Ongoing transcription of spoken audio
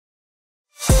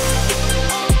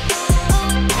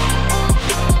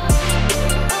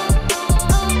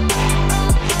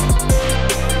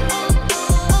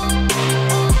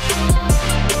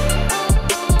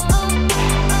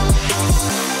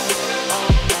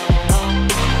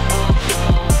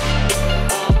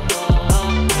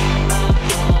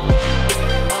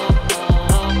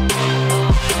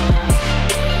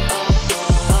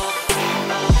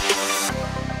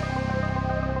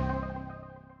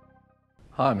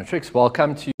Hi Matrix,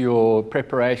 welcome to your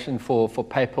preparation for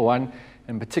paper one,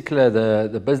 in particular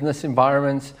the business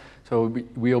environments. So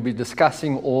we'll be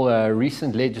discussing all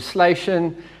recent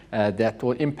legislation that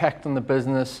will impact on the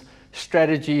business,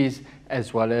 strategies,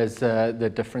 as well as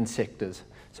the different sectors.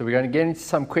 So we're going to get into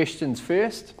some questions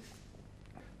first.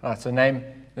 All right, so name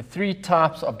the 3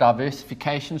 types of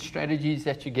diversification strategies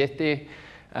that you get there.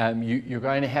 You're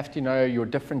going to have to know your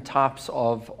different types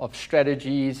of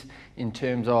strategies in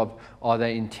terms of, are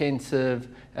they intensive,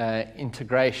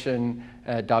 integration,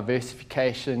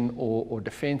 diversification, or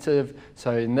defensive.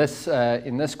 So in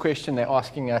this question, they're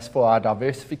asking us for our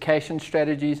diversification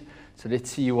strategies. So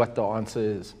let's see what the answer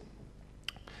is.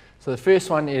 So the first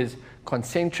one is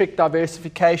concentric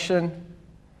diversification,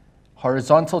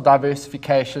 horizontal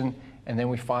diversification, and then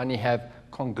we finally have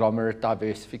conglomerate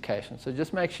diversification. So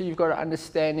just make sure you've got an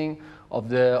understanding of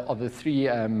the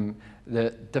 3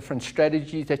 the different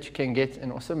strategies that you can get,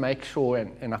 and also make sure,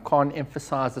 and I can't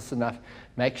emphasize this enough,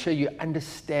 make sure you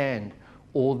understand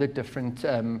all the different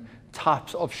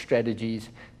types of strategies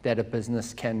that a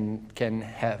business can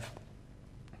have.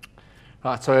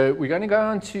 Right, so we're going to go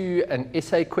on to an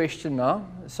essay question now.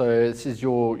 So this is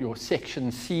your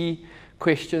section C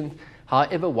question.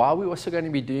 However, why we're also going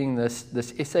to be doing this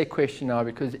essay question now,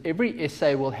 because every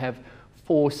essay will have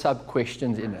 4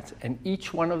 sub-questions in it, and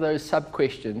each one of those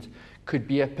sub-questions could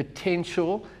be a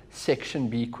potential section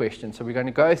B question. So we're going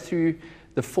to go through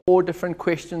the 4 different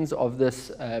questions of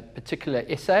this particular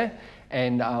essay,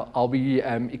 and I'll be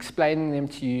explaining them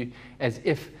to you as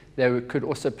if they could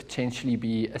also potentially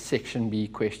be a section B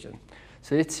question.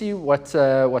 So let's see what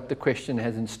the question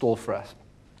has in store for us.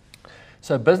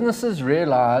 So businesses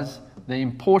realize the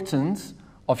importance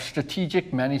of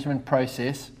strategic management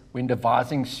process when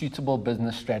devising suitable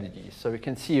business strategies. So we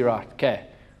can see, right, okay,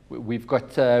 we've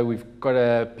got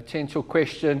a potential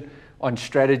question on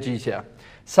strategies here.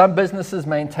 Some businesses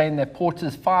maintain their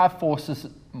Porter's 5 forces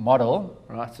model,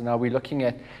 right? So now we're looking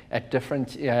at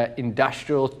different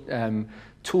industrial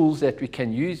tools that we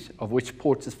can use, of which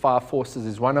Porter's 5 forces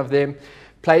is one of them,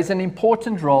 plays an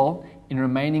important role in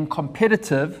remaining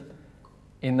competitive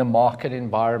in the market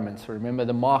environment. So remember,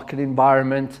 the market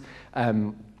environment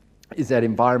is that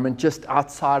environment just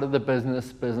outside of the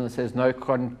business. Business has no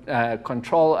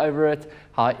control over it.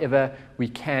 However, we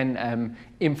can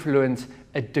influence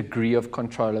a degree of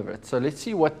control over it. So let's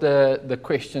see what the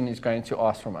question is going to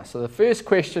ask from us. So the first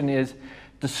question is,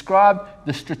 describe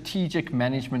the strategic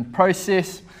management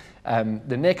process.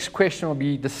 The next question will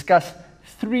be, discuss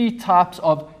 3 types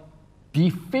of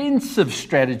defensive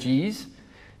strategies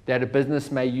that a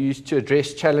business may use to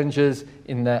address challenges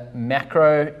in the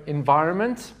macro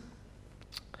environment.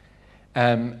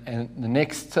 And the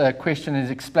next question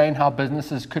is, explain how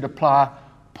businesses could apply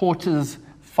Porter's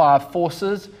 5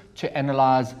 forces to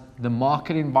analyze the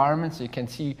market environment. So you can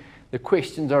see the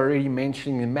questions are already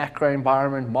mentioning the macro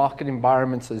environment, market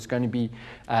environment. So there's going to be,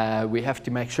 we have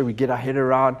to make sure we get our head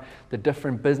around the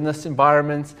different business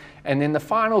environments. And then the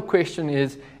final question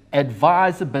is,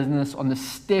 advise the business on the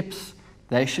steps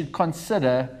they should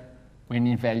consider when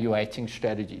evaluating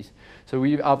strategies. So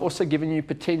I've also given you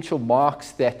potential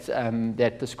marks that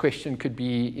this question could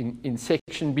be in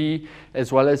section B,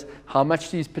 as well as how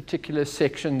much these particular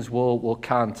sections will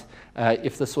count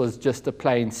if this was just a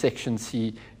plain section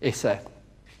C essay.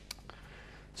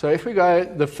 So if we go,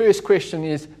 the first question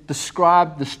is,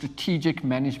 describe the strategic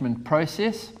management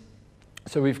process.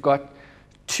 So we've got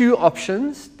 2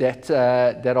 options that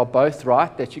are both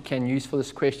right that you can use for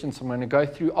this question. So I'm going to go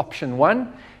through option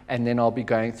 1, and then I'll be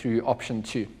going through option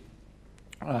 2.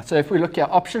 So if we look at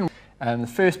option 1, the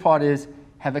first part is,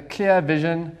 have a clear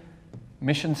vision,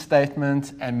 mission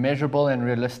statement, and measurable and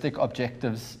realistic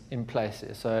objectives in place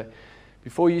here. So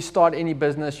before you start any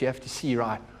business, you have to see,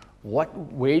 right,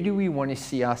 where do we want to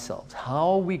see ourselves?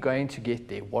 How are we going to get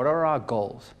there? What are our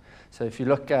goals? So if you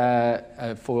look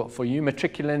for you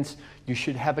matriculants, you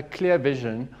should have a clear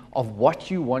vision of what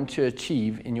you want to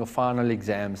achieve in your final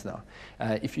exams now.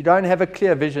 If you don't have a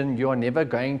clear vision, you are never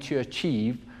going to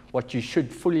achieve what you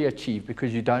should fully achieve,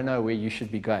 because you don't know where you should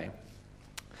be going.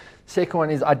 Second one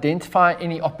is, identify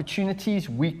any opportunities,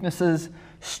 weaknesses,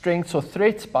 strengths, or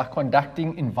threats by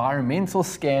conducting environmental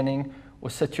scanning or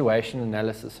situation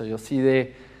analysis. So you'll see there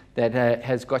that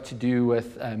has got to do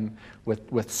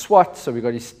with SWOT. So we've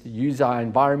got to use our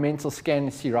environmental scan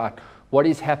to see, right, what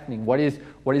is happening, what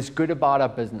is good about our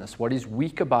business, what is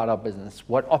weak about our business,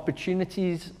 what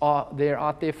opportunities are there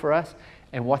out there for us,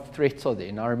 and what threats are there.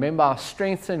 Now remember, our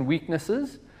strengths and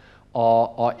weaknesses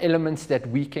are elements that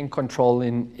we can control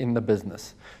in the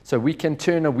business. So we can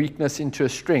turn a weakness into a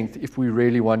strength if we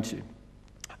really want to.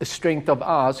 a strength of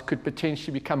ours could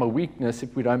potentially become a weakness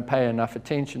if we don't pay enough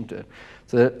attention to it.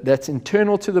 So that's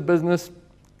internal to the business,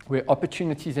 where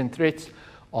opportunities and threats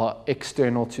are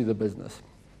external to the business.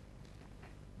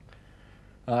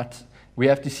 Right. We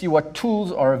have to see what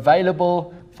tools are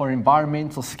available for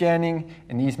environmental scanning,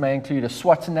 and these may include a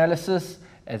SWOT analysis,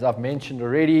 as I've mentioned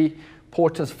already,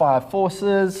 Porter's 5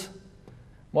 forces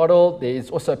model. There's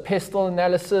also PESTEL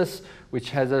analysis, which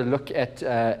has a look at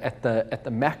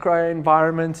the macro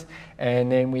environment,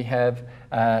 and then we have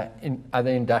in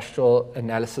other industrial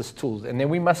analysis tools. And then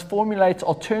we must formulate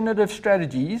alternative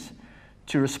strategies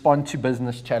to respond to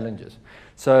business challenges.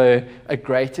 So a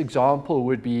great example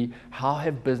would be, how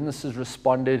have businesses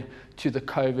responded to the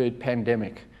COVID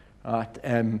pandemic? Right?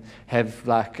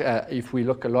 If we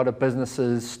look, a lot of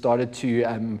businesses started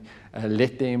to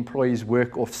let their employees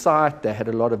work off-site. They had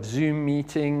a lot of Zoom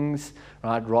meetings,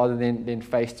 right, rather than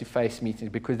face-to-face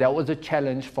meetings, because that was a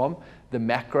challenge from the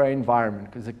macro environment,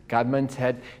 because the government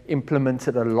had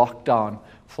implemented a lockdown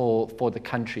for the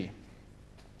country.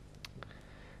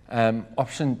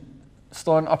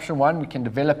 Still on option 1, we can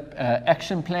develop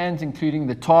action plans, including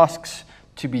the tasks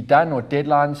to be done or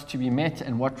deadlines to be met,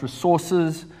 and what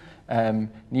resources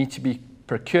need to be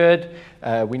procured.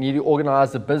 We need to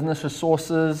organize the business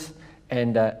resources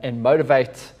and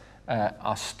motivate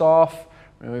our staff.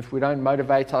 If we don't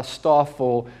motivate our staff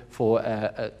for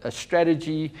a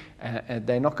strategy,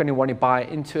 they're not going to want to buy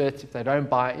into it. If they don't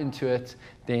buy into it,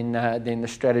 then the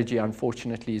strategy,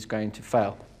 unfortunately, is going to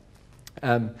fail.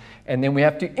 And then we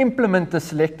have to implement the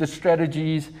selected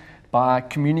strategies by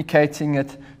communicating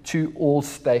it to all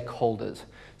stakeholders.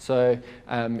 So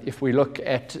if we look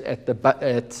at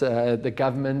the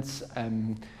government's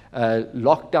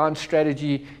lockdown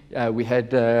strategy, we had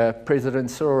President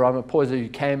Cyril Ramaphosa, who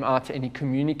came out and he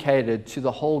communicated to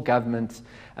the whole government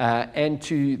and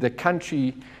to the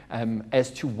country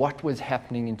as to what was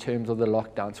happening in terms of the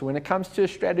lockdown. So when it comes to a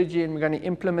strategy and we're going to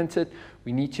implement it,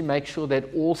 we need to make sure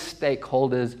that all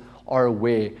stakeholders are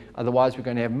aware. Otherwise, we're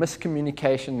going to have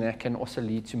miscommunication that can also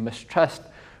lead to mistrust,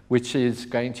 which is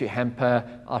going to hamper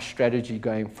our strategy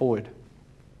going forward.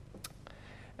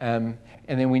 And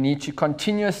then we need to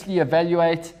continuously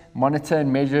evaluate, monitor,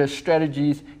 and measure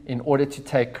strategies in order to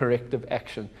take corrective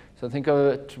action. So think of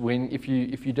it if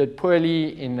you did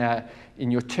poorly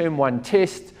in your term 1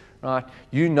 test, right?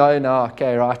 You know now,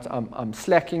 okay, right, I'm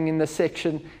slacking in this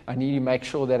section. I need to make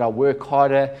sure that I work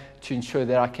harder to ensure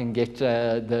that I can get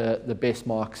the best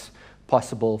marks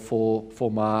possible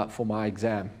for my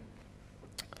exam.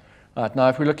 Right, now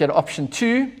if we look at option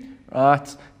 2,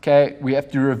 right, okay, we have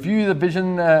to review the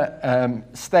vision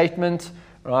statement,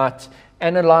 right,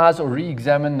 analyze or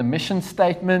re-examine the mission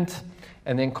statement,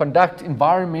 and then conduct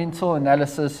environmental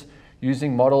analysis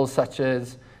using models such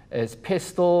as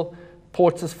PESTEL,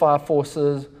 Porter's 5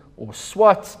 forces, or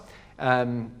SWOT.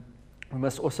 We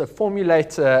must also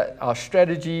formulate our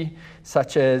strategy,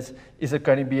 such as, is it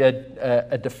going to be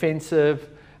a defensive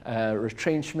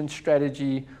retrenchment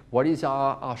strategy? What is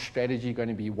our strategy going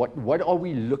to be? What are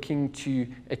we looking to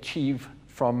achieve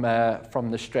from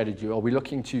the strategy? Are we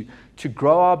looking to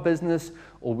grow our business,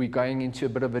 or are we going into a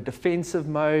bit of a defensive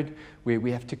mode where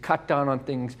we have to cut down on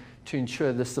things to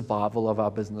ensure the survival of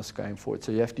our business going forward?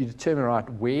 So you have to determine, right,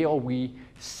 where are we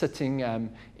sitting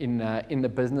in the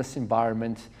business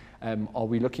environment? Are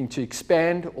we looking to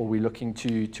expand, or are we looking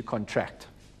to contract?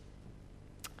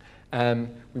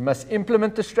 We must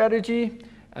implement the strategy,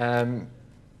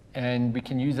 and we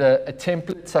can use a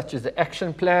template such as the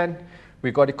action plan.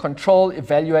 We've got to control,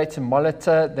 evaluate, and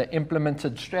monitor the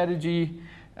implemented strategy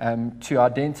to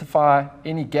identify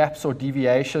any gaps or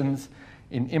deviations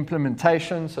in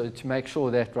implementation, so to make sure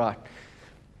that, right,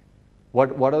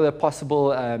 what are the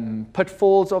possible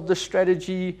pitfalls of the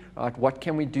strategy, right? What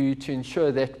can we do to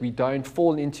ensure that we don't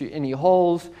fall into any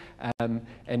holes,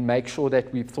 and make sure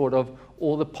that we've thought of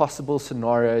all the possible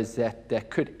scenarios that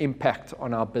could impact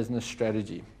on our business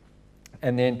strategy.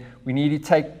 And then we need to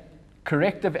take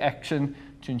corrective action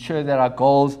to ensure that our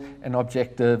goals and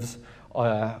objectives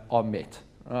are met.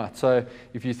 Right, so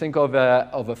if you think of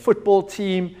a football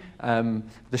team,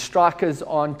 the strikers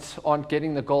aren't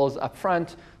getting the goals up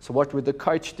front. So what would the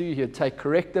coach do? He'd take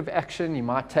corrective action. He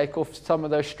might take off some of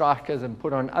those strikers and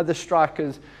put on other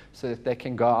strikers so that they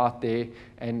can go out there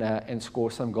and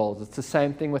score some goals. It's the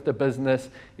same thing with the business.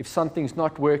 If something's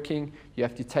not working, you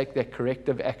have to take that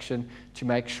corrective action to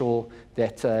make sure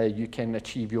that you can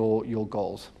achieve your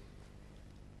goals.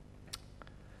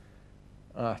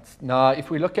 Right. Now, if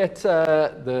we look at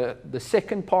the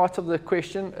second part of the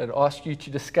question, it asks you to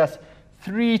discuss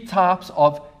 3 types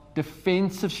of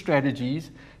defensive strategies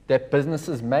that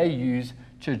businesses may use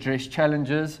to address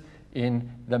challenges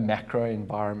in the macro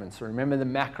environment. So remember, the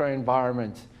macro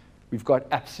environment, we've got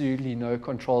absolutely no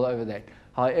control over that.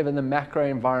 However, the macro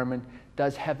environment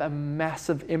does have a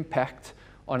massive impact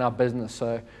on our business.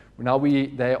 So now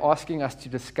they're asking us to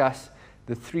discuss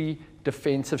the 3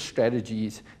 defensive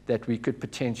strategies that we could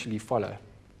potentially follow.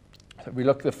 So we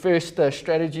look, the first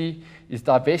strategy is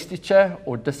divestiture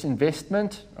or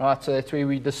disinvestment, right? So that's where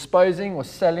we're disposing or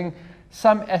selling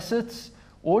some assets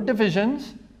or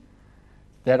divisions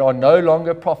that are no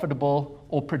longer profitable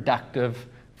or productive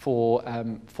for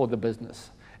the business.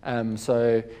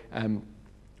 A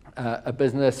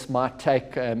business might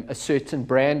take a certain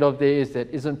brand of theirs that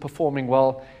isn't performing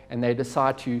well, and they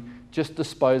decide to just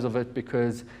dispose of it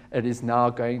because it is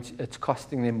now it's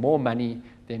costing them more money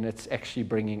than it's actually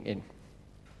bringing in.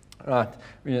 Right.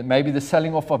 Maybe the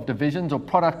selling off of divisions or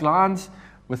product lines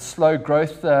with slow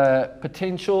growth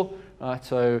potential. Right.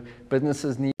 So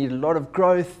businesses need a lot of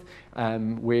growth,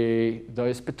 where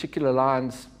those particular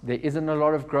lines, there isn't a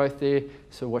lot of growth there.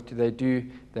 So what do?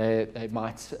 They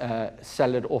might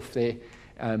sell it off there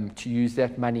to use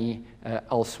that money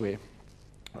elsewhere.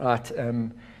 Right.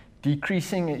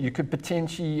 Decreasing, you could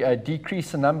potentially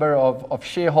decrease the number of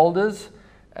shareholders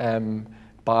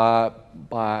by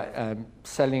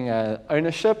selling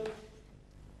ownership.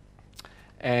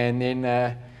 And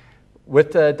then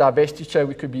with the divestiture,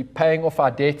 we could be paying off our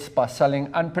debts by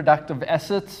selling unproductive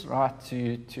assets, right,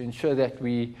 to ensure that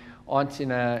we aren't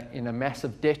in a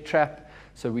massive debt trap.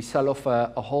 So we sell off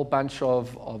a whole bunch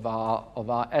of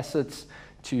our assets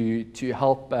to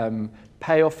help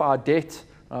pay off our debt.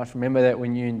 Remember that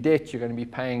when you're in debt, you're going to be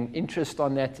paying interest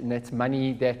on that, and that's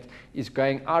money that is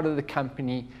going out of the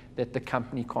company that the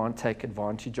company can't take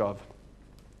advantage of.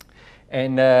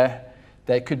 And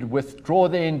they could withdraw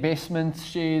their investment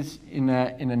shares in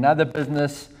another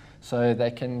business, so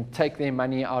they can take their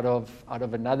money out of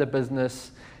another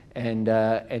business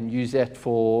and use that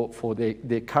for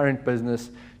their current business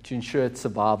to ensure its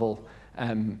survival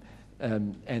and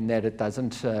that it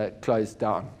doesn't close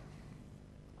down.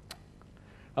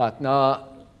 Right, now,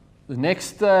 the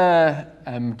next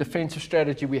defensive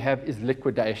strategy we have is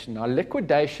liquidation. Now,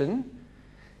 liquidation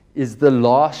is the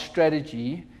last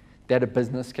strategy that a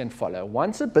business can follow.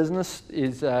 Once a business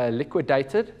is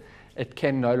liquidated, it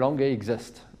can no longer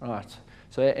exist. Right.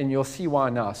 So, and you'll see why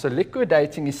now. So,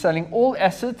 liquidating is selling all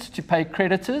assets to pay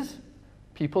creditors,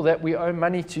 people that we owe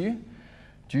money to,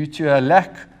 due to a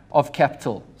lack of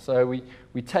capital. So,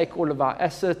 we take all of our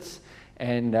assets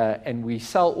and we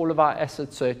sell all of our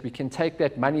assets so that we can take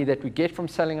that money that we get from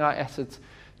selling our assets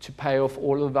to pay off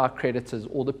all of our creditors,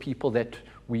 all the people that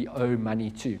we owe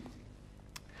money to.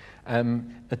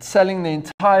 It's selling the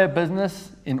entire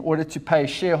business in order to pay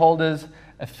shareholders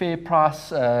a fair price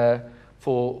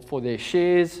for their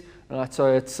shares. Right?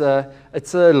 So it's a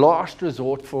last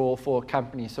resort for a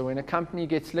company. So when a company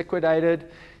gets liquidated,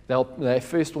 they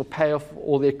first will pay off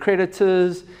all their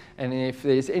creditors, and if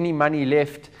there's any money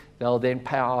left, they'll then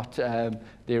pay out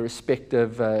their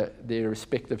respective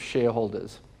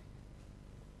shareholders.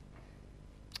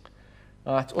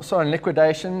 It's also in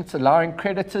liquidation. It's allowing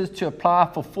creditors to apply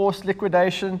for forced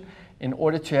liquidation in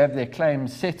order to have their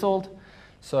claims settled.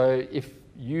 So if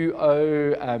you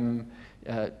owe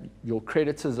your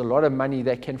creditors a lot of money,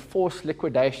 they can force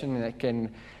liquidation, and they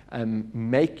can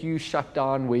make you shut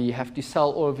down, where you have to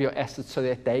sell all of your assets so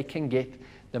that they can get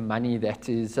the money that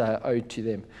is owed to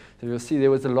them. So you'll see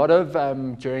there was a lot of,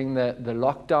 during the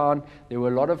lockdown, there were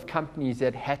a lot of companies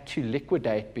that had to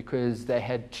liquidate because they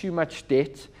had too much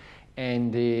debt,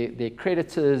 and their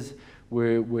creditors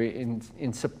were in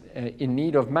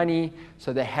need of money,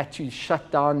 so they had to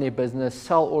shut down their business,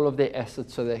 sell all of their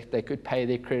assets so that they could pay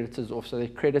their creditors off. So their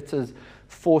creditors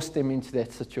forced them into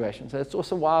that situation. So that's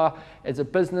also why, as a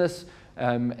business,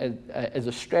 as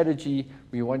a strategy,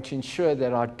 we want to ensure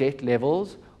that our debt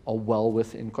levels are well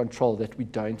within control, that we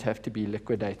don't have to be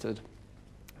liquidated.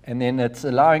 And then it's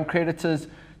allowing creditors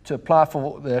to apply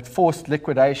for that forced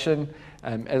liquidation,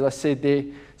 as I said there,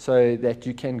 so that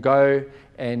you can go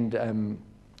and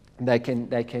they can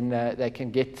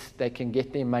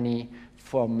get their money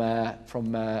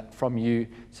from you,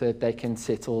 so that they can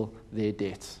settle their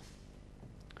debts.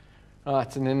 All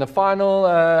right, and then the final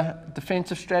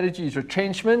defensive strategy is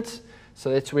retrenchment.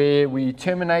 So that's where we're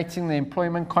terminating the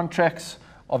employment contracts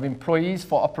of employees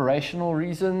for operational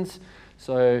reasons.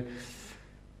 So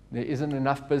there isn't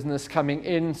enough business coming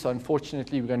in, so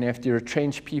unfortunately we're going to have to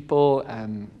retrench people.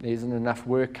 There isn't enough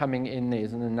work coming in, there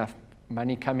isn't enough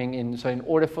money coming in. So in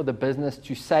order for the business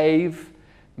to save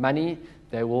money,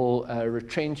 they will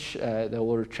retrench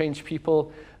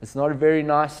people. It's not a very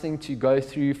nice thing to go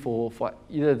through for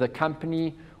either the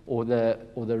company or the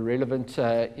relevant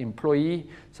employee.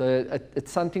 So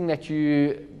it's something that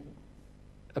you,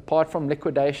 apart from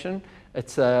liquidation,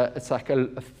 it's like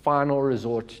a final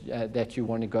resort that you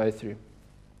want to go through.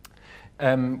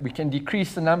 We can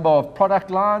decrease the number of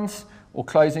product lines or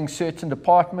closing certain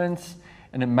departments,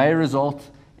 and it may result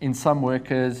in some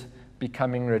workers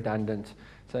becoming redundant.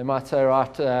 So they might say,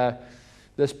 right,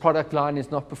 this product line is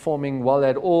not performing well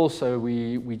at all, so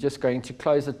we're just going to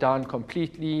close it down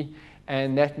completely,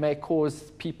 and that may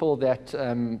cause people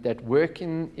that work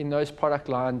in those product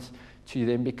lines to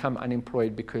then become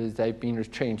unemployed because they've been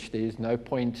retrenched. There's no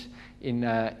point in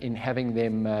having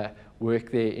them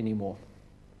work there anymore.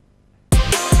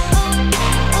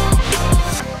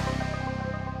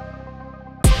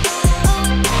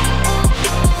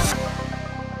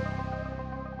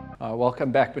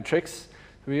 Welcome back, Matrix.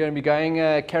 We're going to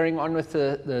be carrying on with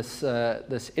this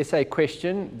essay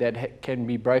question that can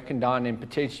be broken down and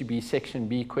potentially be section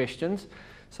B questions.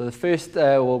 So the first,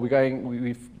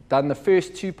 we've done the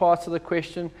first two parts of the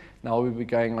question. Now we'll be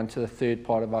going on to the third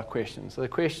part of our question. So the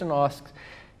question asks,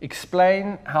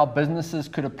 explain how businesses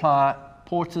could apply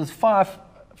Porter's 5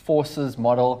 forces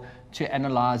model to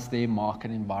analyze their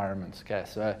market environments. Okay,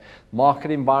 so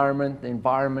market environment, the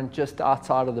environment just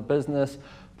outside of the business.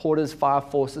 Porter's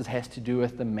 5 forces has to do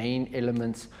with the main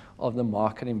elements of the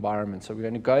market environment. So we're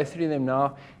going to go through them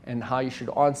now and how you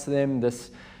should answer them.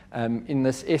 In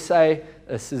this essay,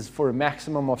 this is for a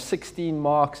maximum of 16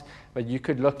 marks, but you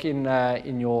could look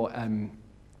in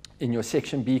your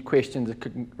section B questions. It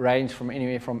could range from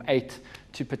anywhere from 8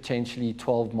 to potentially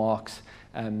 12 marks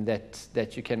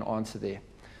that you can answer there.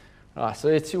 All right, so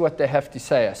let's see what they have to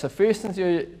say. So first thing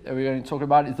we're going to talk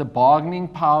about is the bargaining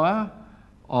power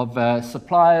of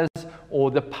suppliers, or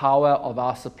the power of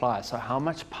our suppliers. So how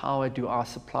much power do our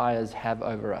suppliers have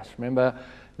over us? Remember,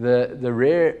 the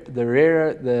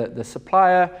rarer the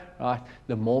supplier, right,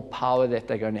 the more power that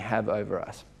they're going to have over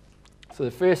us. So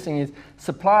the first thing is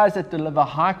suppliers that deliver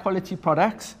high quality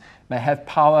products may have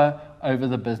power over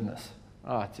the business.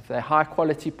 Right, if they're high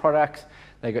quality products,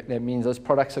 that means those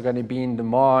products are going to be in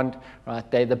demand, right?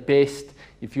 They're the best.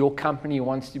 If your company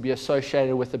wants to be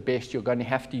associated with the best, you're going to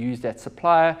have to use that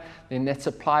supplier. Then that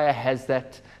supplier has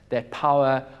that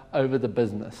power over the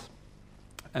business.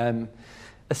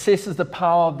 Assesses the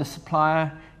power of the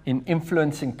supplier in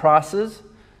influencing prices.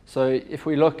 So if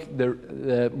we look,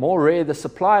 the more rare the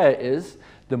supplier is,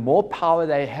 the more power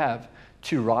they have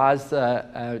to raise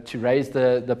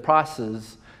the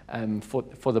prices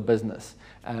for the business.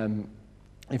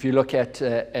 If you look at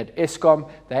Eskom,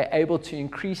 they're able to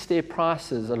increase their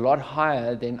prices a lot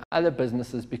higher than other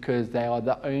businesses because they are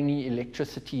the only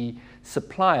electricity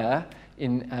supplier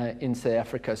in South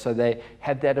Africa. So they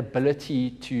have that ability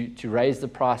to raise the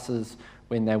prices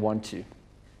when they want to.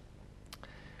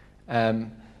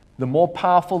 The more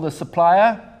powerful the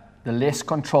supplier, the less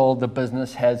control the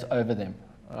business has over them.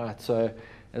 All right, so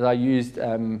as I used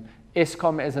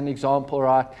Eskom as an example,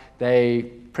 right?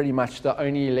 They pretty much the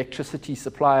only electricity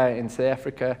supplier in South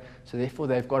Africa, so therefore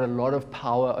they've got a lot of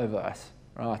power over us,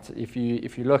 right? If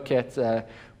you look at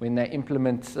when they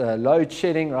implement load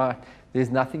shedding, right? There's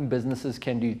nothing businesses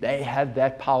can do. They have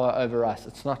that power over us.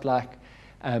 It's not like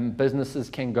businesses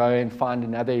can go and find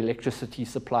another electricity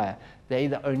supplier. They're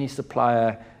the only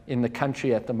supplier in the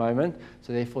country at the moment,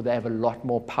 so therefore they have a lot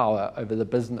more power over the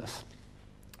business.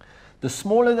 The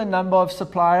smaller the number of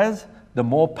suppliers, the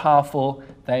more powerful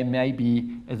they may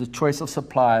be, as the choice of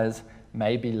suppliers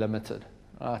may be limited.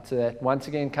 Right, so that once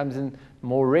again comes in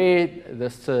more rare,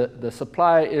 the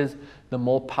supplier is, the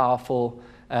more powerful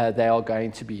they are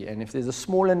going to be. And if there's a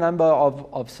smaller number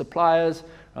of suppliers,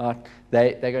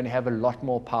 they're going to have a lot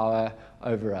more power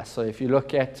over us. So if you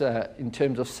look at, in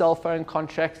terms of cell phone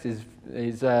contracts,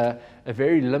 there's a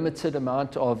very limited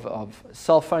amount of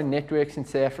cell phone networks in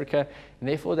South Africa, and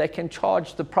therefore they can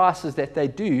charge the prices that they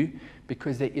do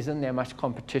because there isn't that much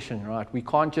competition, right? We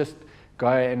can't just go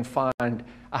and find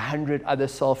 100 other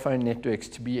cell phone networks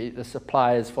to be the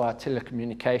suppliers for our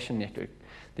telecommunication network.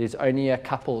 There's only a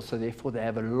couple, so therefore they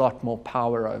have a lot more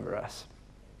power over us.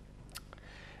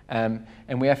 And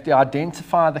we have to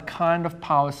identify the kind of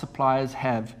power suppliers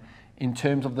have in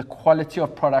terms of the quality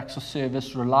of products or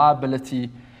service, reliability,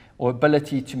 or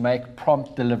ability to make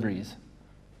prompt deliveries.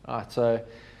 All right, so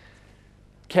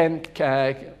can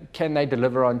they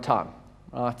deliver on time?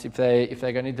 Right, if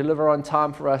they're going to deliver on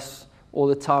time for us all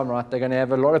the time, right, they're going to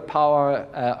have a lot of power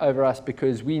over us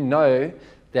because we know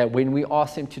that when we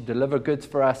ask them to deliver goods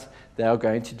for us, they are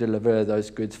going to deliver those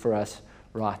goods for us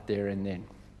right there and then.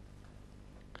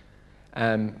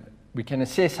 We can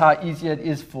assess how easy it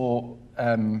is for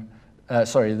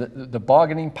the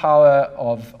bargaining power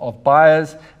of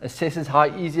buyers, assesses how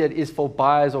easy it is for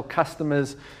buyers or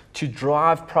customers to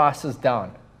drive prices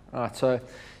down. Right, so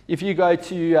if you go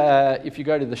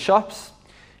to the shops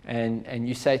and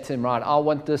you say to them, right, I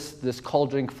want this cold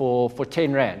drink for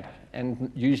 10 Rand,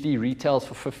 and usually retails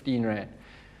for 15 Rand.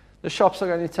 The shops are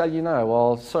going to tell you, no,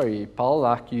 well, sorry, pal,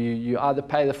 like you either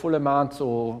pay the full amount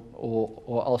or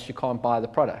else you can't buy the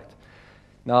product.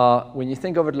 Now, when you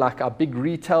think of it like our big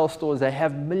retail stores, they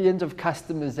have millions of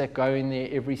customers that go in there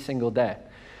every single day.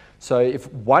 So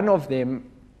if one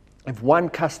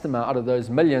customer out of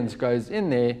those millions goes in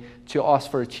there to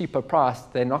ask for a cheaper price,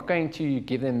 they're not going to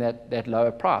give them that lower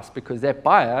price because that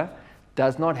buyer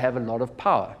does not have a lot of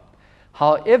power.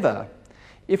 However,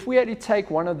 if we had to take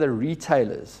one of the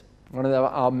retailers,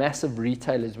 our massive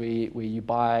retailers where you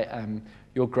buy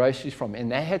your groceries from,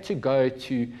 and they had to go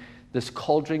to this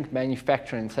cold drink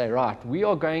manufacturer and say, right, we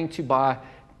are going to buy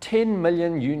 10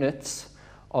 million units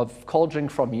of cold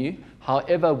drink from you.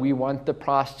 However, we want the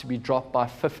price to be dropped by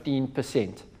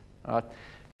 15%. Right?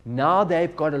 Now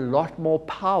they've got a lot more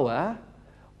power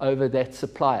over that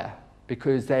supplier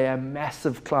because they are a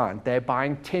massive client. They're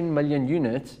buying 10 million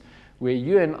units where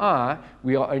you and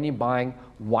we are only buying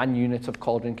 1 unit of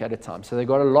cold drink at a time. So they've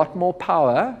got a lot more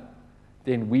power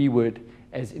than we would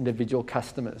as individual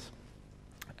customers.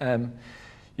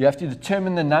 You have to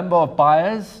determine the number of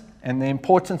buyers and the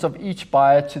importance of each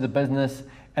buyer to the business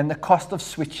and the cost of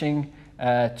switching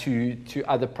to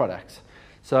other products.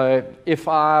 So if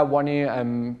I want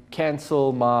to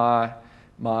cancel my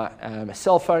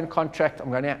cell phone contract, I'm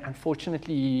going to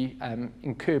unfortunately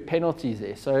incur penalties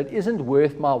there. So it isn't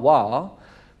worth my while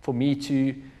for me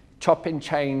to chop and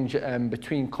change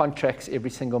between contracts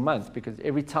every single month, because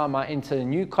every time I enter a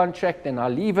new contract and I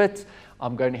leave it,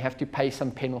 I'm going to have to pay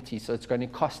some penalties. So it's going to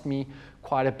cost me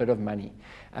quite a bit of money.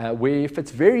 Where if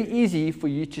it's very easy for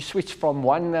you to switch from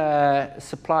one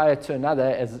supplier to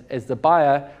another as the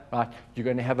buyer, right, you're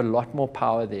going to have a lot more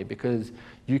power there because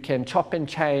you can chop and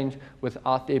change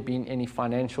without there being any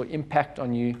financial impact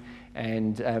on you,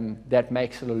 and that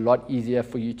makes it a lot easier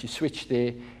for you to switch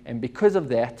there. And because of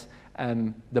that,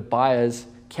 the buyers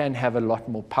can have a lot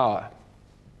more power.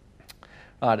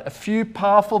 Right, a few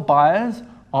powerful buyers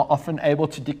are often able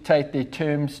to dictate their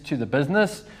terms to the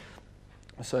business.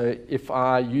 So if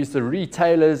I use the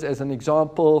retailers as an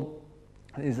example,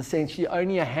 there's essentially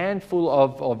only a handful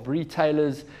of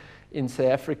retailers in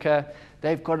South Africa.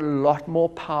 They've got a lot more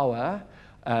power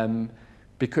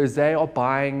because they are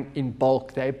buying in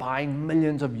bulk. They're buying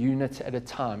millions of units at a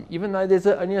time. Even though there's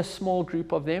only a small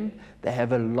group of them, they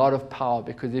have a lot of power,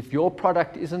 because if your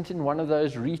product isn't in one of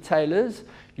those retailers,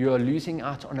 you are losing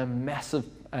out on a massive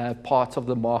part of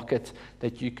the market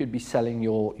that you could be selling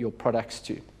your products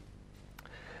to.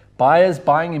 Buyers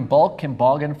buying in bulk can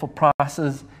bargain for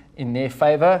prices in their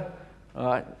favor.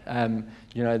 Right?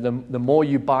 The more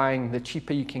you're buying, the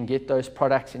cheaper you can get those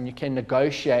products, and you can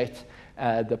negotiate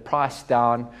the price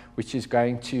down, which is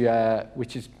going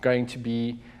to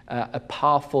be a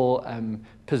powerful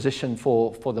position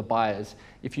for the buyers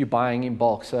if you're buying in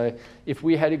bulk. So if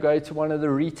we had to go to one of the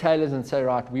retailers and say,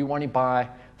 right, we want to buy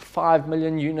 5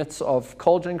 million units of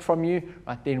cold drink from you,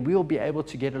 right, then we'll be able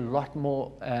to get a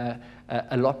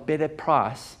lot better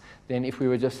price than if we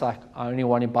were just like, I only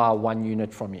want to buy 1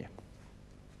 unit from you.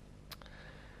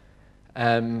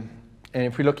 And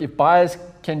if we look, if buyers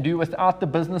can do without the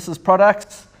business's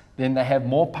products, then they have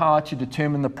more power to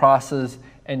determine the prices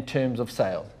and terms of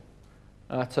sale.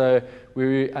 So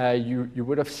you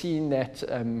would have seen that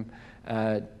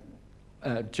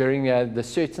during the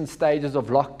certain stages of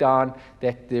lockdown,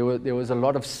 that there was a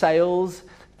lot of sales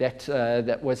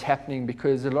that was happening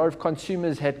because a lot of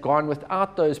consumers had gone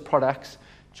without those products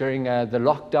during the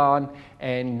lockdown,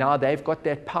 and now they've got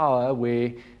that power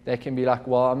where they can be like,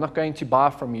 well, I'm not going to buy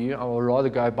from you. I will rather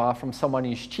go buy from someone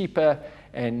who's cheaper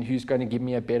and who's going to give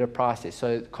me a better price.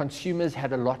 So consumers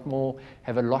have a lot more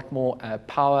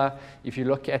power. If you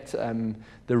look at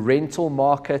the rental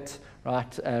market,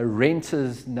 right,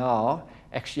 renters now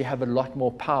actually have a lot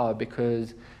more power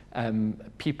because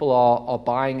people are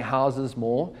buying houses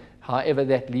more. However,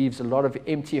 that leaves a lot of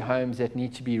empty homes that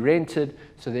need to be rented.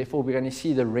 So therefore, we're going to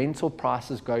see the rental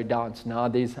prices go down. So now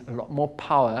there's a lot more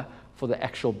power for the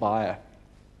actual buyer.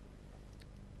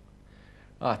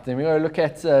 Right, then we're going to look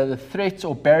at the threats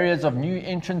or barriers of new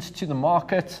entrants to the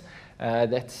market.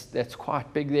 That's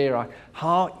quite big there. Right?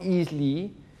 How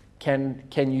easily can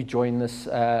you join this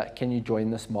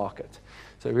market?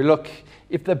 So we look,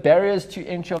 if the barriers to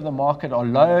entry of the market are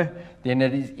low, then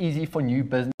it is easy for new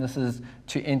businesses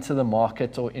to enter the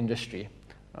market or industry.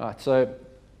 Right, so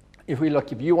if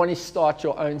you want to start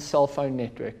your own cell phone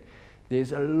network,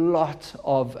 There's a lot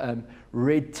of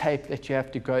red tape that you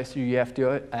have to go through. You have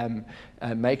to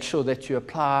make sure that you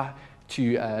apply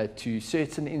to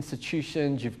certain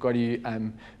institutions. You've got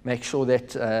to make sure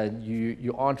that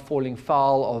you aren't falling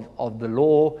foul of the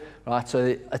law, right?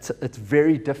 So it's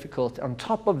very difficult. On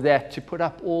top of that, to put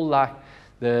up all like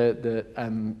the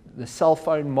cell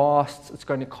phone masts, it's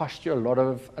going to cost you a lot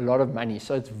of money.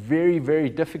 So it's very, very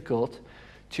difficult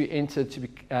to enter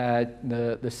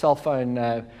the cell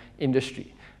phone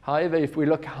industry. However, if we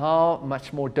look how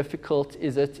much more difficult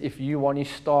is it if you want to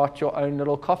start your own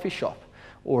little coffee shop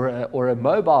or a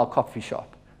mobile coffee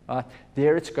shop, right?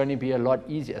 There it's going to be a lot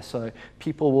easier. So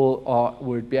people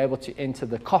would be able to enter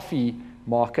the coffee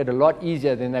market a lot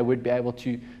easier than they would be able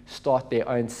to start their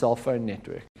own cell phone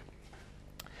network.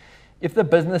 If the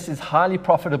business is highly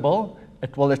profitable,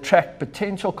 it will attract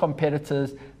potential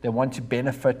competitors that want to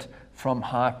benefit from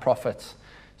high profits.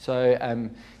 So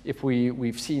if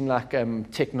we've seen like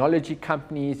technology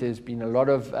companies, there's been a lot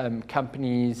of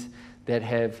companies that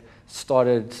have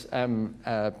started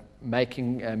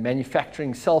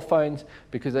manufacturing cell phones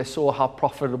because they saw how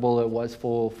profitable it was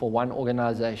for one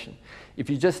organization. If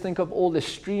you just think of all the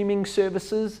streaming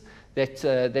services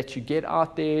that you get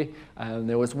out there,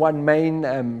 there was one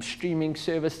main streaming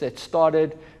service that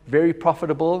started very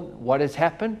profitable. What has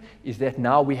happened is that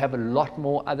now we have a lot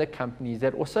more other companies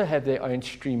that also have their own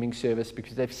streaming service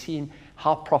because they've seen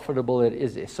how profitable it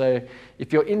is there. So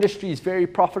if your industry is very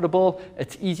profitable,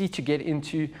 it's easy to get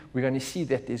into. We're going to see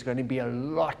that there's going to be a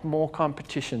lot more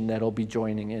competition that'll be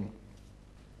joining in.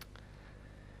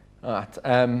 All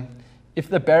right. If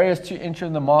the barriers to enter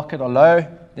in the market are low,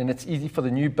 then it's easy for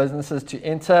the new businesses to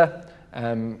enter,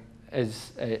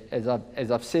 as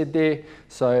I've said there.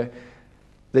 So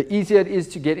the easier it is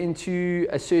to get into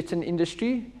a certain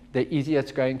industry, the easier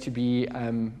it's going to be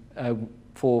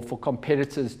for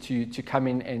competitors to come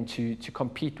in and to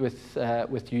compete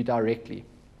with you directly.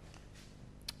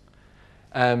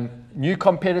 New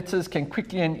competitors can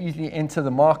quickly and easily enter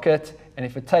the market, and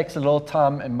if it takes a little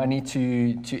time and money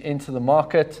to enter the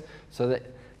market, so that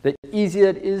the easier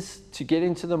it is to get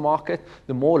into the market,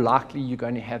 the more likely you're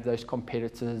going to have those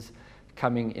competitors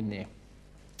coming in there.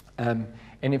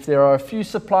 And if there are a few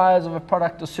suppliers of a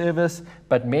product or service,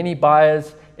 but many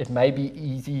buyers, it may be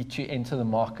easy to enter the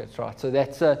market, right? So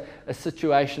that's a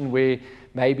situation where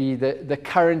maybe the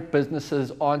current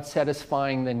businesses aren't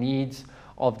satisfying the needs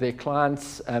of their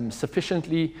clients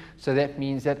sufficiently. So that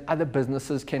means that other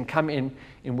businesses can come in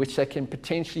which they can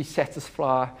potentially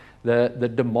satisfy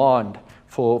the demand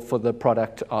for the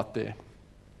product out there.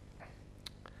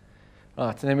 All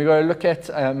right, and then we've got to look at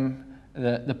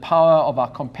the power of our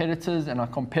competitors and our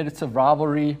competitive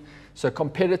rivalry. So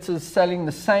competitors selling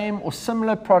the same or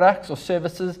similar products or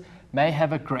services may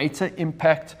have a greater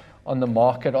impact on the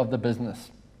market of the business.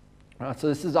 Right, so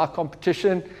this is our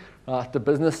competition, the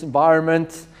business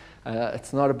environment.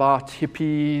 It's not about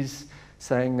hippies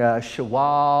saying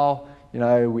shawao,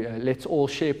 let's all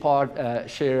share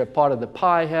a part of the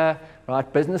pie here.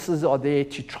 Right? Businesses are there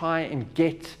to try and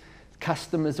get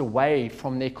customers away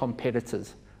from their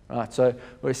competitors. Right? So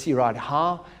we'll see, right,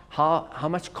 how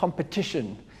much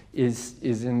competition is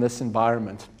in this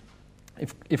environment.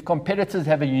 If competitors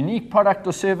have a unique product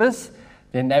or service,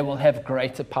 then they will have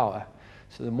greater power.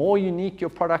 So the more unique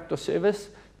your product or service,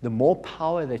 the more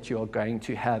power that you are going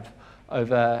to have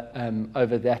over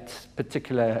that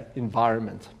particular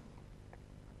environment.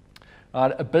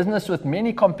 Right? A business with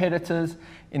many competitors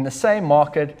in the same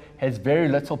market has very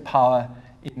little power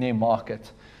in their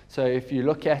market. So if you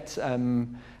look at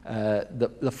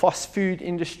the fast food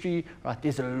industry, right,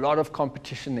 there's a lot of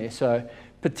competition there. So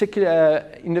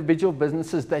particular individual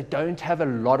businesses, they don't have a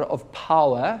lot of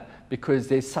power because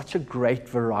there's such a great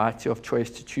variety of choice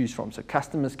to choose from. So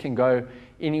customers can go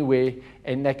anywhere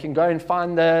and they can go and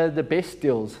find the best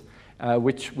deals,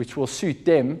 which will suit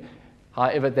them.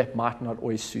 However, that might not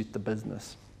always suit the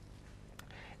business.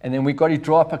 And then we've got to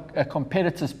draw up a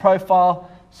competitor's profile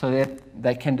so that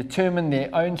they can determine their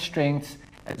own strengths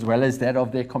as well as that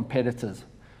of their competitors.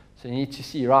 So you need to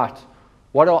see, right,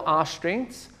 what are our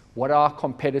strengths? What are our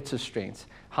competitors' strengths?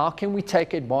 How can we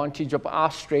take advantage of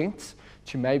our strengths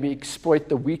to maybe exploit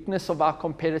the weakness of our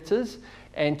competitors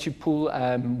and to pull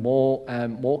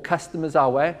more customers our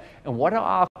way? And what are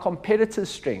our competitors'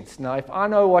 strengths? Now, if I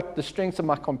know what the strengths of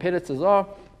my competitors are,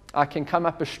 I can come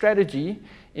up with a strategy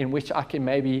in which I can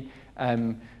maybe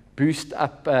boost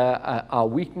up our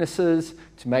weaknesses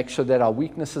to make sure that our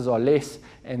weaknesses are less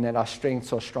and that our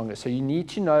strengths are stronger. So you need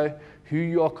to know who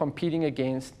you are competing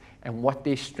against and what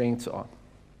their strengths are.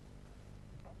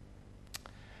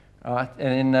 All right.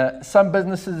 And then some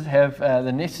businesses have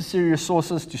the necessary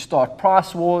resources to start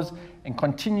price wars and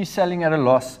continue selling at a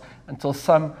loss until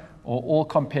some or all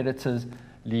competitors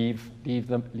leave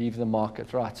the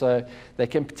market, right? So they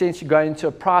can potentially go into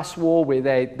a price war where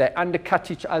they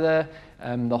undercut each other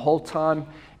the whole time,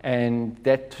 and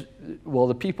that, well,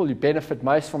 the people who benefit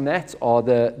most from that are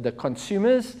the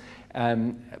consumers.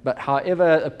 But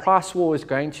however, a price war is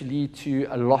going to lead to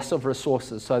a loss of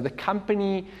resources. So the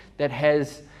company that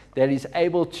is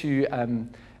able to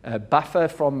buffer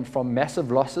from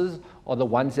massive losses are the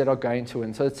ones that are going to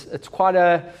win. So it's quite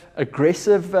a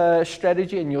aggressive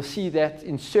strategy, and you'll see that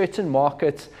in certain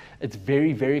markets it's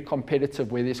very, very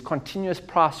competitive, where there's continuous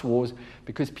price wars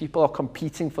because people are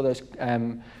competing for those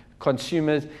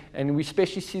consumers. And we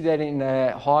especially see that in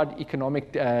hard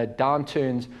economic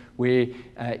downturns, where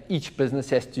each business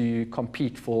has to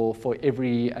compete for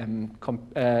every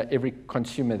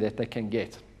consumer that they can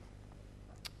get.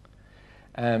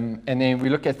 And then we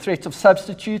look at threat of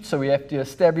substitute. So we have to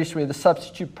establish where the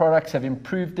substitute products have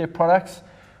improved their products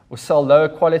or sell lower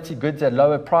quality goods at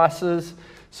lower prices.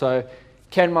 So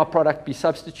can my product be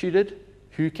substituted?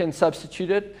 Who can substitute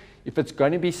it? If it's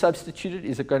going to be substituted,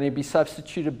 is it going to be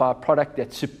substituted by a product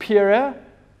that's superior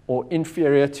or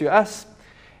inferior to us?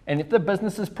 And if the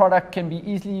business's product can be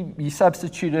easily be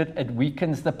substituted, it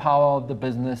weakens the power of the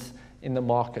business in the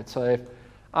market. So if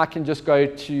I can just go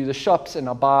to the shops and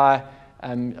I buy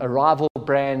a rival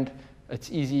brand,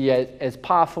 it's easy as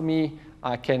pie for me.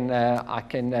 I can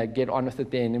get on with it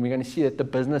then, and we're going to see that the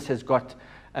business has got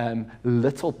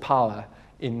little power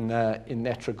in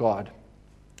that regard.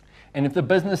 And if the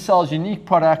business sells unique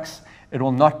products, it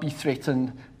will not be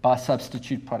threatened by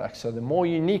substitute products. So the more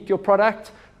unique your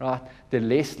product, right, the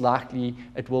less likely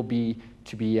it will be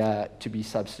to be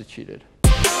substituted.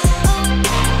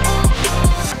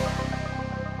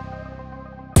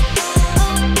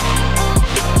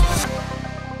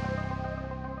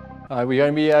 We're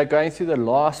going to be going through the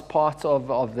last part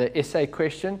of the essay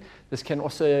question. This can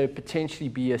also potentially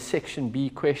be a section B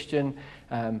question.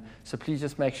 So please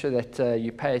just make sure that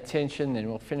you pay attention, and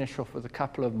we'll finish off with a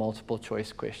couple of multiple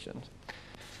choice questions.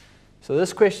 So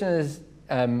this question is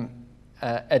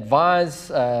advise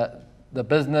the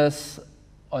business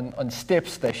on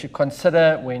steps they should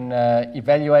consider when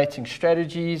evaluating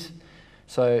strategies.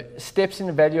 So steps in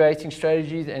evaluating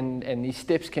strategies, and these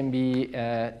steps can be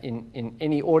in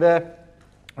any order.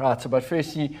 Right, so but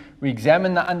firstly, we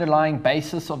examine the underlying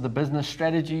basis of the business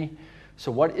strategy.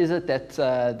 So what is it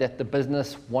that the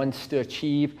business wants to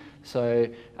achieve? So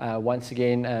once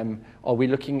again, are we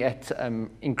looking at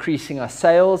increasing our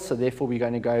sales? So therefore we're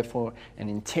going to go for an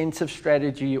intensive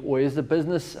strategy, or is the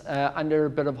business under a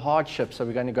bit of hardship? So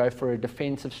we're going to go for a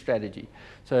defensive strategy.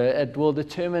 So it will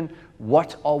determine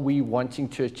what are we wanting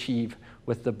to achieve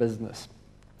with the business.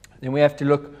 Then we have to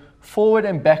look forward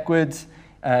and backwards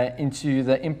into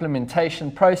the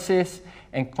implementation process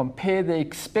and compare the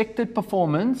expected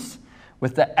performance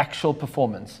with the actual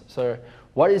performance. So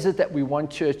what is it that we want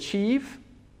to achieve,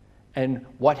 and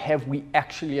what have we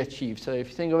actually achieved? So if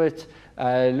you think of it,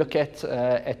 look at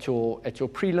your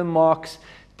prelim marks.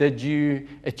 Did you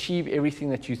achieve everything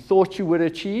that you thought you would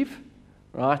achieve?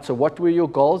 Right. So what were your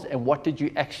goals, and what did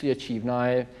you actually achieve?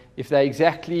 Now, if they're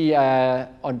exactly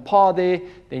on par there,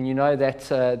 then you know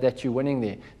that you're winning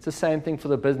there. It's the same thing for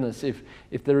the business.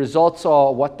 If the results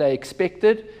are what they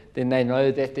expected, then they know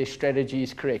that their strategy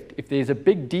is correct. If there's a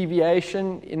big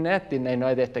deviation in that, then they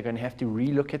know that they're going to have to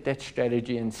relook at that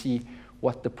strategy and see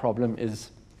what the problem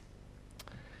is.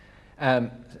 And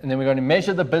then we're going to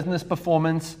measure the business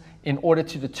performance in order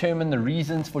to determine the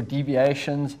reasons for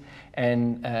deviations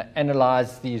and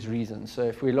analyze these reasons. So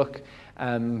if we look,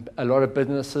 a lot of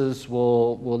businesses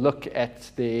will look at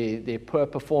their poor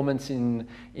performance in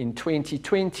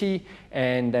 2020,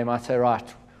 and they might say,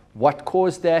 right, what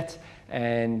caused that?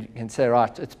 And you can say,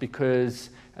 right, it's because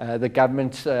the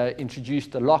government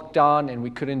introduced a lockdown and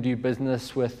we couldn't do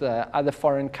business with other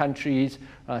foreign countries.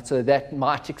 Right? So that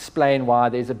might explain why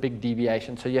there's a big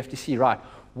deviation. So you have to see, right,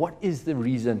 what is the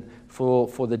reason for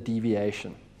the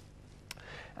deviation?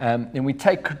 Then we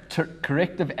take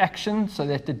corrective action so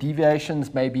that the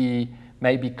deviations may be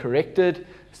corrected.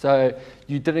 So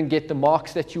you didn't get the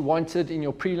marks that you wanted in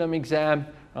your prelim exam,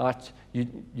 right?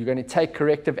 You're going to take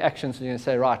corrective action. So you're going to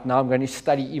say, right, now I'm going to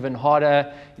study even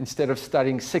harder. Instead of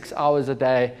studying 6 hours a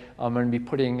day, I'm going to be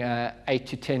putting 8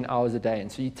 to 10 hours a day.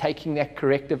 And so you're taking that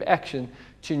corrective action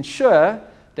to ensure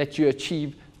that you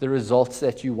achieve the results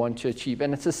that you want to achieve.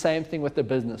 And it's the same thing with the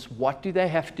business. What do they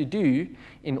have to do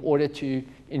in order to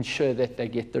ensure that they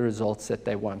get the results that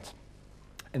they want?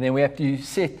 And then we have to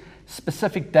set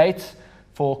specific dates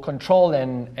for control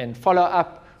and follow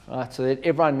up, right, so that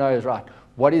everyone knows, right,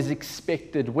 what is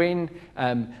expected when,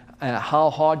 how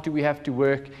hard do we have to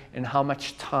work, and how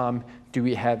much time do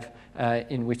we have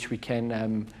in which we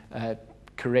can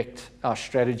correct our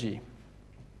strategy.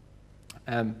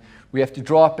 We have to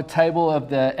draw up a table of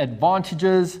the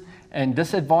advantages and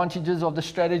disadvantages of the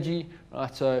strategy,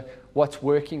 right? So what's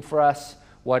working for us,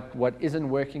 what isn't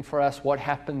working for us, what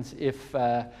happens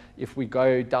if we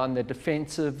go down the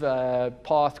defensive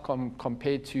path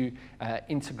compared to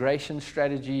integration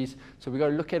strategies. So we've got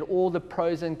to look at all the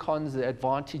pros and cons, the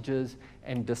advantages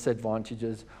and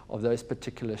disadvantages of those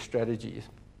particular strategies.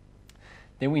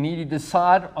 Then we need to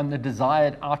decide on the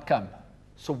desired outcome.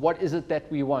 So what is it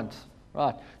that we want?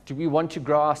 Right. Do we want to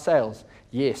grow our sales?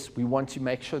 Yes, we want to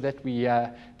make sure that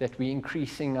we're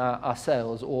increasing our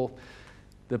sales, or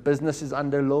the business is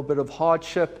under a little bit of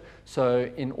hardship. So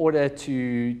in order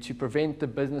to prevent the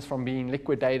business from being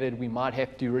liquidated, we might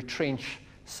have to retrench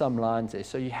some lines there.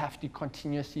 So you have to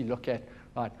continuously look at,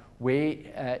 right,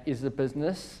 where is the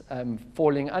business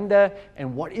falling under,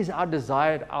 and what is our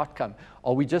desired outcome?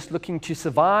 Are we just looking to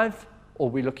survive, or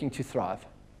are we looking to thrive?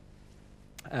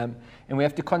 And we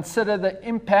have to consider the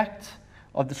impact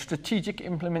of the strategic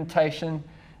implementation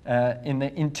in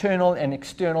the internal and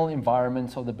external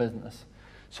environments of the business.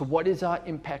 So what is our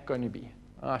impact going to be?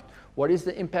 Right? What is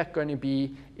the impact going to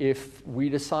be if we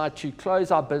decide to close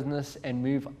our business and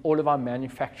move all of our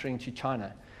manufacturing to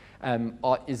China?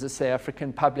 Is the South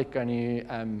African public going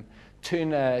to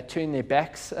turn their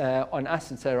backs on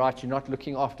us and say, right, you're not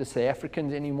looking after South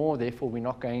Africans anymore, therefore we're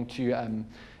not going to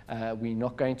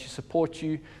support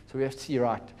you? So we have to see,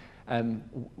 right,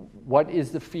 what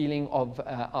is the feeling of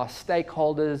our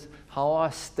stakeholders? How are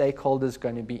stakeholders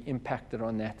going to be impacted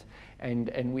on that?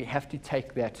 And we have to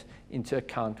take that into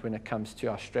account when it comes to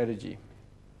our strategy.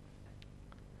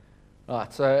 All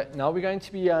right, so now we're going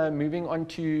to be moving on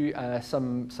to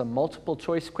some multiple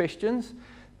choice questions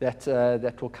that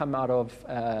will come out of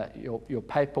your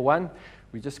paper one.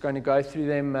 We're just going to go through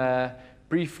them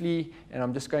briefly, and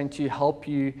I'm just going to help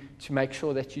you to make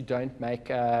sure that you don't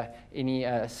make any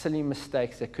silly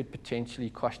mistakes that could potentially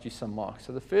cost you some marks.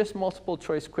 So the first multiple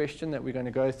choice question that we're going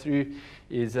to go through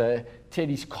is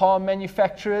Teddy's car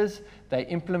manufacturers. They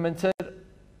implemented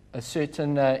a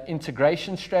certain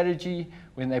integration strategy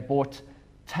when they bought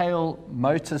tail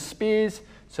motor spares.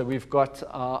 So we've got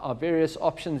our various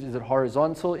options. Is it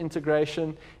horizontal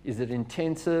integration? Is it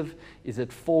intensive? Is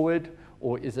it forward?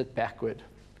 Or is it backward?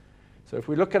 So if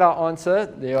we look at our answer,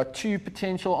 there are two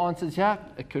potential answers here.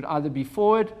 It could either be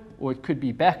forward or it could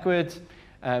be backwards.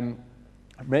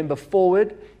 Remember,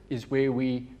 forward is where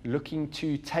we're looking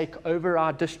to take over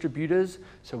our distributors.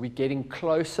 So we're getting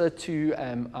closer to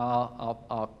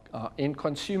our end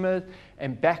consumers.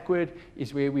 And backward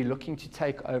is where we're looking to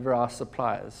take over our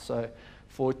suppliers. So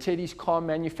for Teddy's car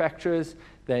manufacturers,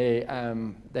 they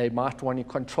might want to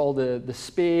control the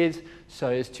spares so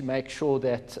as to make sure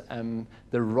that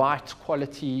the right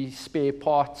quality spare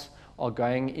parts are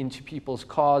going into people's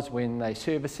cars when they're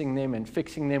servicing them and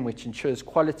fixing them, which ensures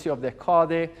quality of their car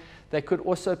there. They could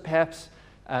also perhaps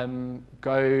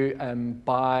go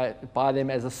buy them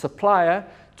as a supplier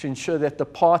to ensure that the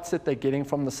parts that they're getting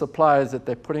from the suppliers that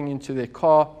they're putting into their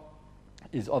car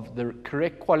is of the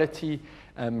correct quality,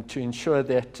 to ensure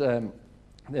that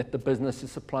the business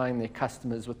is supplying their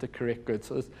customers with the correct goods.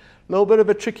 So it's a little bit of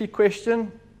a tricky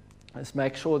question. Let's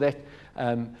make sure that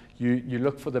you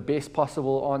look for the best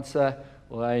possible answer.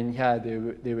 Well, in here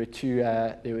there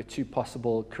were two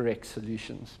possible correct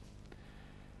solutions.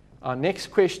 Our next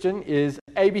question is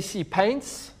ABC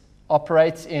Paints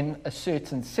operates in a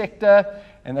certain sector,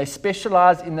 and they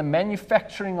specialize in the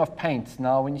manufacturing of paints.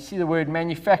 Now, when you see the word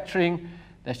manufacturing,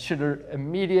 that should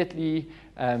immediately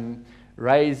ring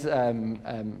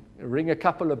a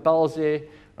couple of bells there,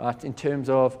 right, in terms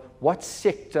of what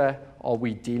sector are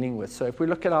we dealing with. So if we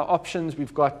look at our options,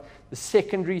 we've got the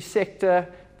secondary sector,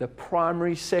 the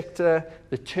primary sector,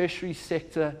 the tertiary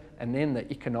sector, and then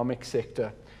the economic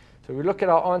sector. So we look at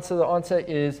our answer. The answer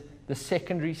is the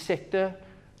secondary sector.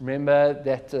 Remember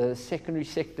that the secondary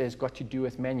sector has got to do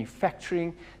with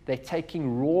manufacturing. They're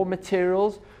taking raw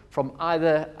materials from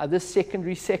either other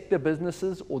secondary sector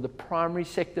businesses or the primary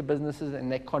sector businesses,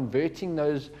 and they're converting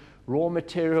those raw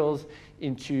materials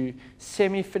into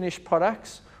semi-finished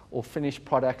products or finished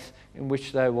products in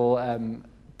which they will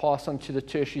pass on to the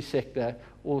tertiary sector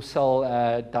or sell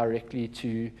directly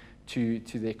to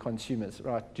their consumers.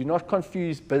 Right? Do not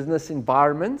confuse business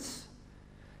environments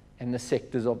and the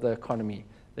sectors of the economy.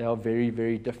 They are very,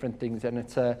 very different things, and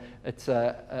it's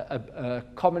a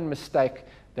common mistake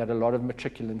that a lot of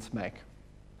matriculants make.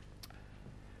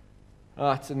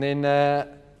 All right, and then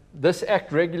this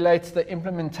act regulates the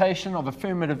implementation of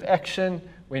affirmative action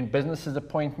when businesses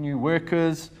appoint new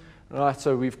workers, Right,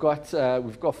 so we've got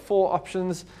 4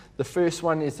 options. The first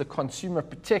one is the Consumer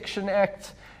Protection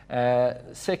Act.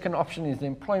 Second option is the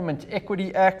Employment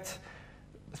Equity Act.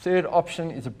 Third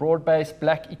option is a broad-based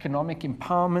Black Economic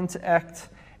Empowerment Act.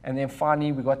 And then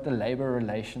finally, we've got the Labor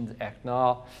Relations Act.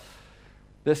 Now,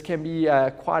 this can be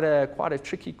quite a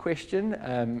tricky question,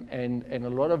 and a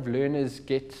lot of learners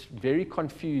get very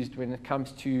confused when it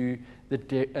comes to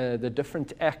the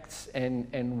different acts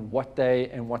and what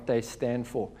they stand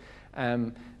for.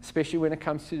 Especially when it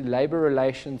comes to labor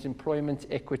relations, employment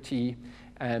equity,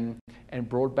 and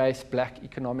broad-based Black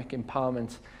economic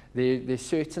empowerment. There's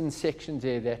certain sections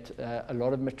there that a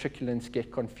lot of matriculants get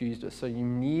confused with. So you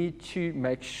need to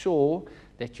make sure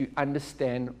that you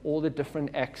understand all the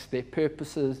different acts, their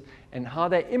purposes, and how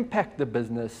they impact the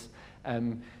business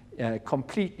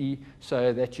completely,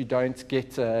 so that you don't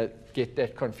get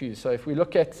that confused. So if we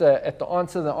look at the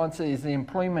answer is the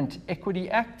Employment Equity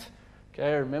Act.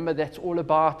 Okay, remember that's all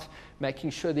about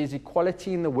making sure there's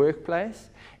equality in the workplace,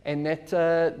 and that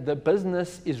the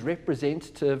business is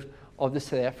representative of the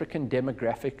South African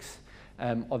demographics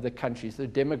of the country. So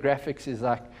demographics is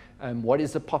like what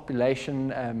is the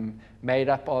population made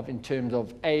up of in terms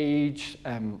of age,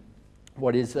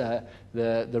 what is the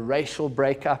racial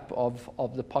breakup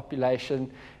of the population.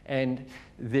 And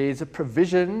there's a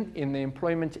provision in the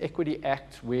Employment Equity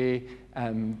Act where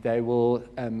they will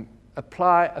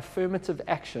apply affirmative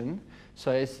action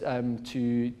so as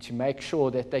to make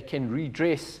sure that they can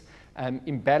redress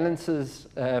imbalances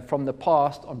from the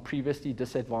past on previously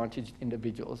disadvantaged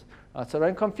individuals. So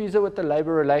don't confuse it with the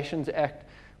Labor Relations Act,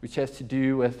 which has to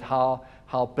do with how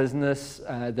business,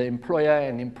 the employer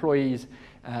and employees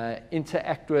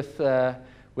interact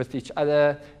with each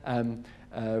other.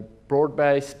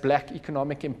 Broad-based Black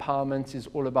economic empowerment is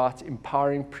all about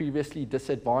empowering previously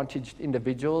disadvantaged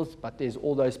individuals, but there's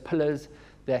all those pillars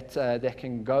that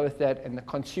can go with that. And the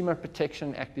Consumer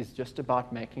Protection Act is just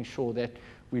about making sure that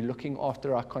we're looking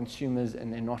after our consumers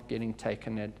and they're not getting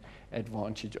taken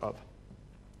advantage of.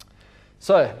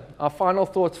 So our final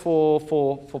thoughts for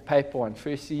paper 1.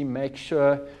 Firstly, make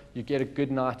sure you get a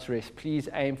good night's rest. Please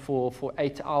aim for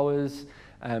 8 hours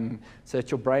so that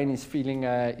your brain is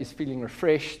feeling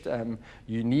refreshed.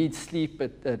 You need sleep.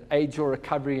 It aids your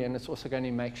recovery, and it's also going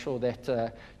to make sure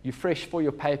that you're fresh for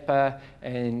your paper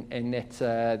and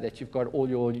that you've got all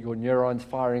your neurons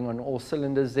firing on all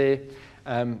cylinders there.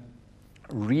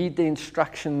 Read the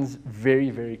instructions very,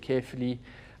 very carefully.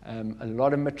 A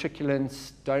lot of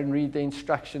matriculants don't read the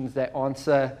instructions. They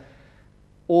answer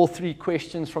all 3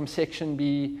 questions from section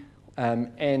B, and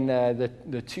they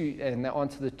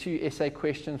answer the 2 essay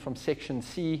questions from section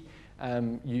C.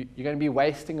 You're going to be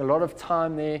wasting a lot of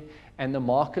time there, and the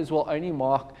markers will only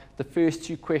mark the first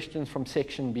 2 questions from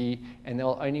section B, and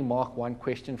they'll only mark 1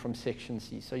 question from section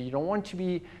C. So you don't want to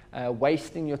be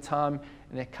wasting your time,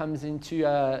 and that comes into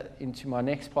my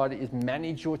next part, is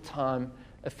manage your time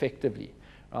effectively.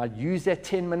 Use that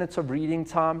 10 minutes of reading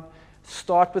time.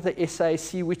 Start with the essay,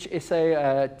 see which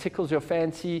essay tickles your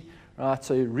fancy.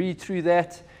 So read through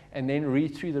that, and then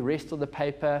read through the rest of the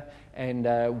paper. And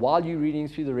while you're reading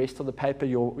through the rest of the paper,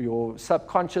 your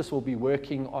subconscious will be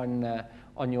working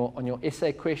on your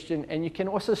essay question. And you can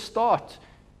also start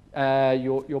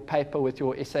your paper with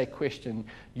your essay question.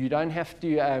 You don't have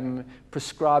to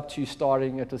prescribe to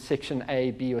starting at a section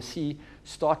A, B, or C.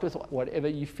 Start with whatever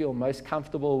you feel most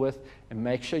comfortable with, and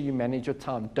make sure you manage your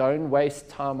time. Don't waste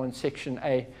time on section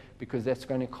A, because that's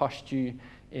going to cost you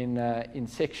in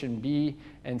section B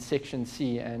and section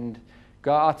C. And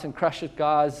go out and crush it,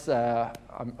 guys.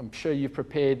 I'm sure you've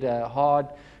prepared hard.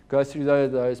 Go through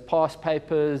those past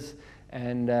papers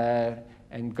and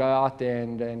go out there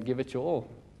and give it your all.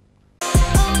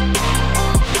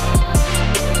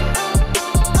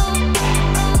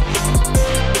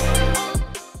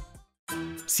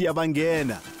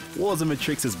 Siyabangena, Woza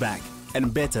Matrics is back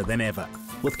and better than ever,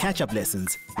 with catch-up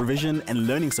lessons, revision and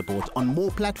learning support on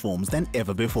more platforms than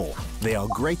ever before. There are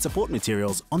great support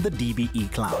materials on the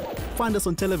DBE Cloud. Find us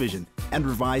on television and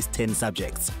revise 10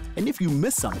 subjects. And if you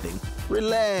miss something,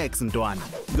 relax, Ntwana.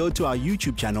 Go to our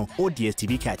YouTube channel or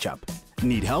DSTV catch-up.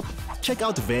 Need help? Check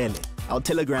out Vele, our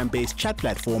Telegram-based chat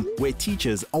platform where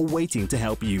teachers are waiting to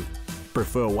help you.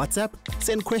 Prefer WhatsApp?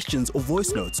 Send questions or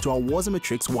voice notes to our Woza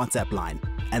Matrics WhatsApp line.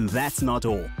 And that's not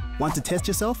all. Want to test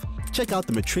yourself? Check out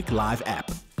the Matric Live app.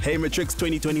 Hey Matrix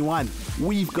 2021,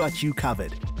 we've got you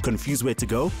covered. Confused where to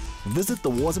go? Visit the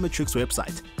Woza Matrics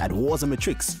website at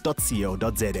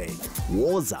wozamatrix.co.za.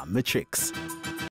 Woza Matrics.